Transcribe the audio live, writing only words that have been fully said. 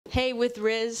Hey, with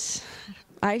Riz.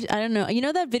 I don't know. You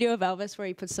know that video of Elvis where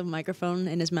he puts the microphone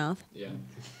in his mouth? Yeah.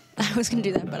 I was going to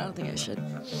do that, but I don't think I should.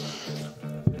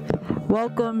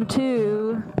 Welcome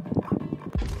to...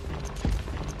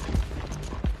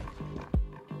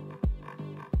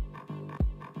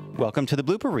 Welcome to the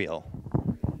blooper reel.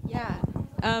 Yeah.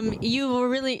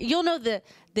 You'll know the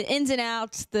ins and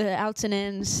outs, the outs and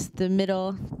ins, the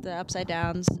middle, the upside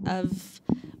downs of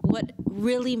what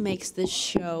really makes this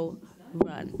show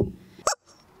run.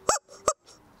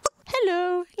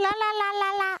 Hello. La la la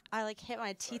la la. I like hit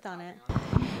my teeth on it.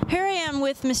 Here I am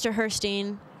with Mr.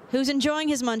 Herstein, who's enjoying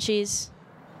his munchies.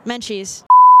 Menchies.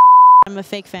 I'm a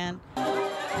fake fan.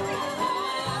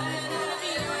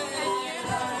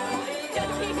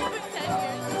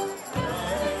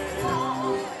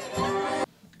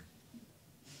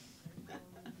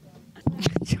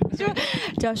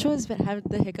 Joshua's been having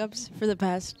the hiccups for the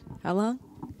past, how long?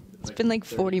 It's been like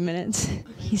 40 minutes.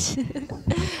 He's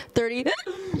 30.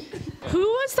 Who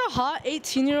was the hot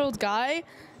 18-year-old guy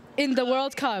in the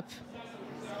World Cup?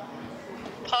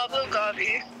 Pablo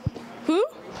Gavi. Who?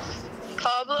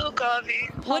 Pablo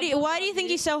Gavi. Why do you think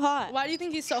he's so hot? Why do you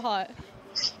think he's so hot?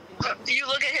 You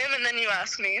look at him and then you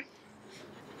ask me.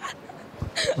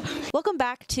 Welcome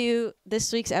back to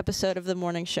this week's episode of the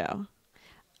morning show.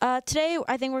 Today,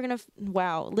 I think we're gonna,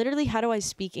 wow, literally, how do I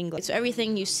speak English? So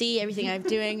everything you see, everything I'm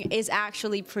doing is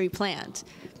actually pre-planned.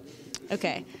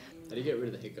 Okay. How do you get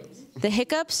rid of the hiccups? The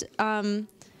hiccups,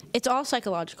 it's all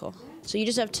psychological. So you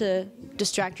just have to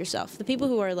distract yourself. The people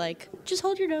who are like, just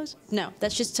hold your nose. No,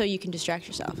 that's just so you can distract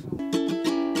yourself.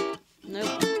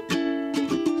 Nope.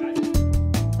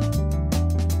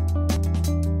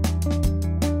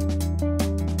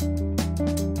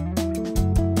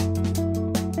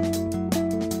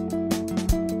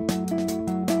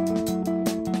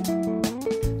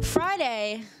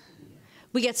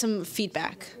 We get some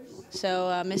feedback. So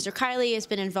Mr. Kiley has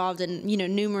been involved in,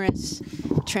 numerous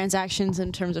transactions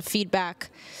in terms of feedback.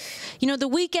 The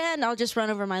weekend, I'll just run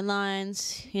over my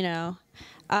lines,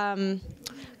 Come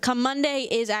Monday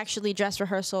is actually dress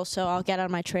rehearsal, so I'll get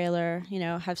on my trailer,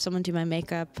 have someone do my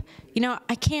makeup.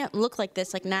 I can't look like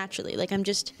this, naturally.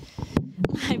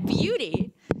 My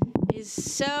beauty is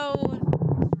so...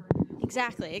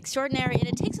 Exactly, extraordinary, and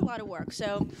it takes a lot of work.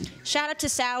 So, shout out to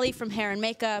Sally from Hair and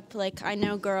Makeup. I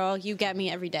know, girl, you get me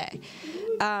every day.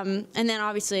 And then,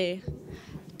 obviously,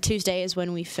 Tuesday is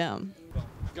when we film.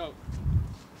 Go.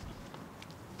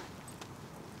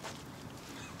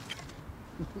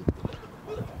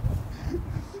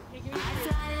 I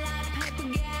fly like paper,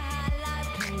 get high like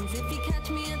planes. If you catch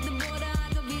me at the